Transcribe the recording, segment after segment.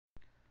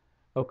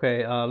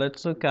Okay,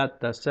 let's look at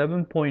the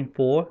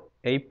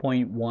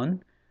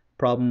 7.4-8.1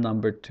 problem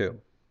number 2,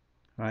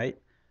 right?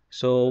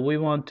 So we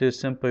want to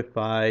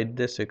simplify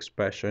this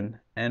expression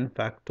n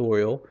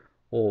factorial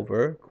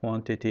over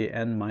quantity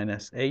n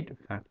minus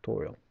 8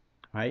 factorial,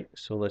 right?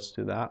 So let's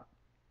do that.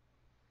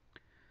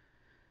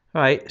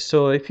 All right,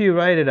 so if you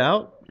write it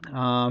out,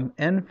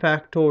 n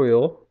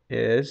factorial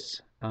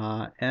is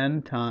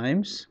n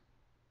times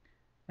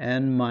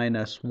n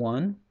minus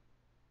 1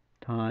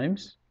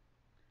 times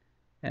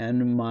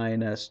n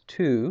minus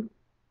 2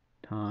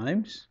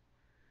 times,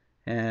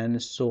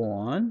 and so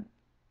on.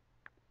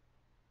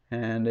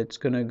 And it's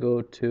going to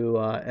go to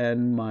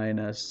n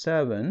minus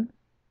 7.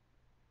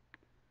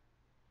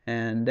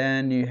 And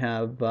then you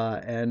have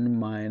n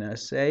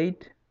minus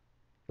 8.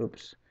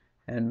 Oops,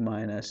 n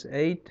minus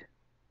 8.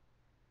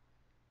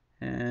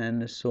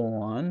 And so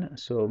on.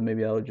 So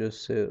maybe I'll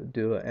just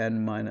do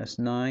n minus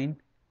 9.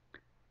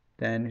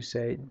 Then you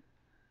say,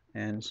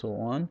 and so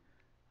on,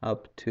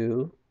 up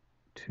to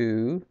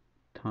 2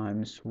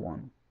 times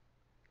 1.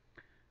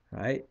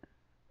 Right?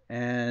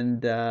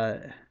 And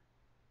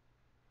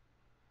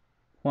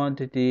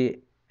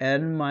quantity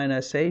n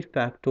minus 8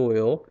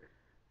 factorial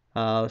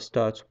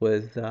starts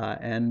with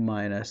n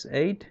minus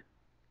 8,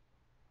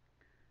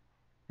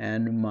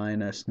 n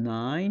minus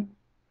 9,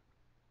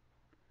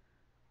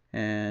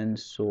 and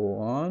so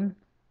on,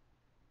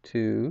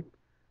 2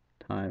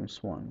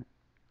 times 1,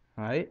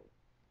 right?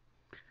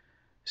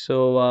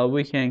 So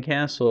we can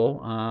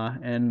cancel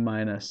n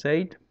minus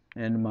 8,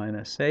 n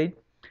minus 8,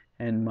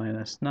 n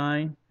minus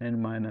 9,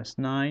 n minus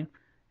 9,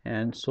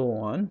 and so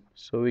on.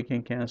 So we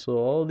can cancel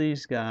all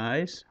these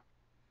guys,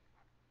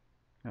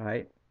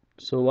 right?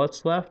 So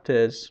what's left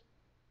is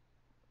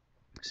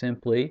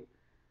simply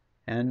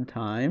n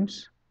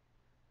times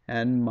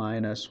n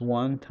minus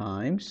 1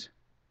 times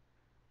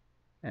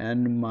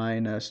n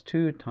minus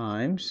 2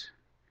 times,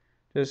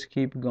 just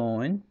keep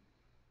going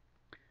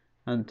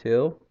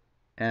until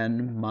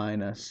n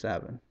minus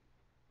 7,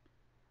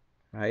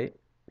 right?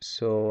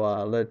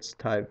 So let's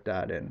type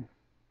that in,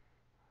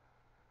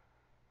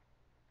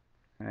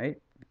 right?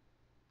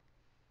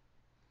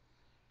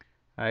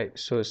 All right,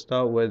 so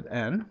start with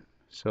n.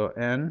 So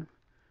n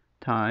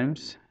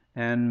times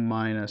n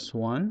minus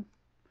 1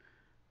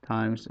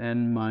 times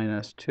n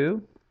minus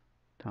 2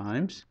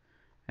 times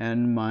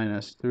n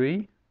minus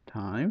 3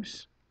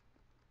 times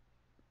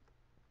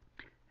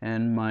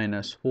n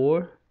minus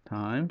 4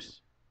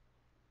 times,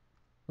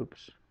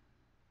 oops,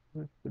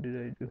 what did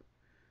I do?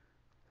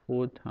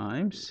 4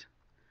 times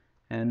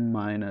n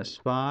minus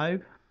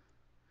 5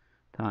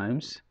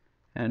 times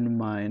n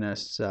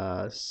minus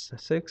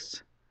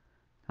 6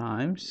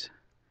 times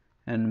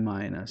n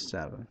minus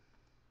 7,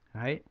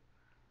 right?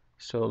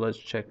 So let's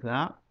check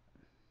that,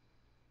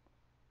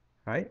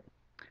 right?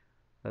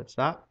 That's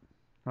that,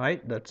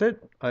 right? That's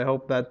it. I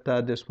hope that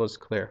this was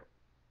clear.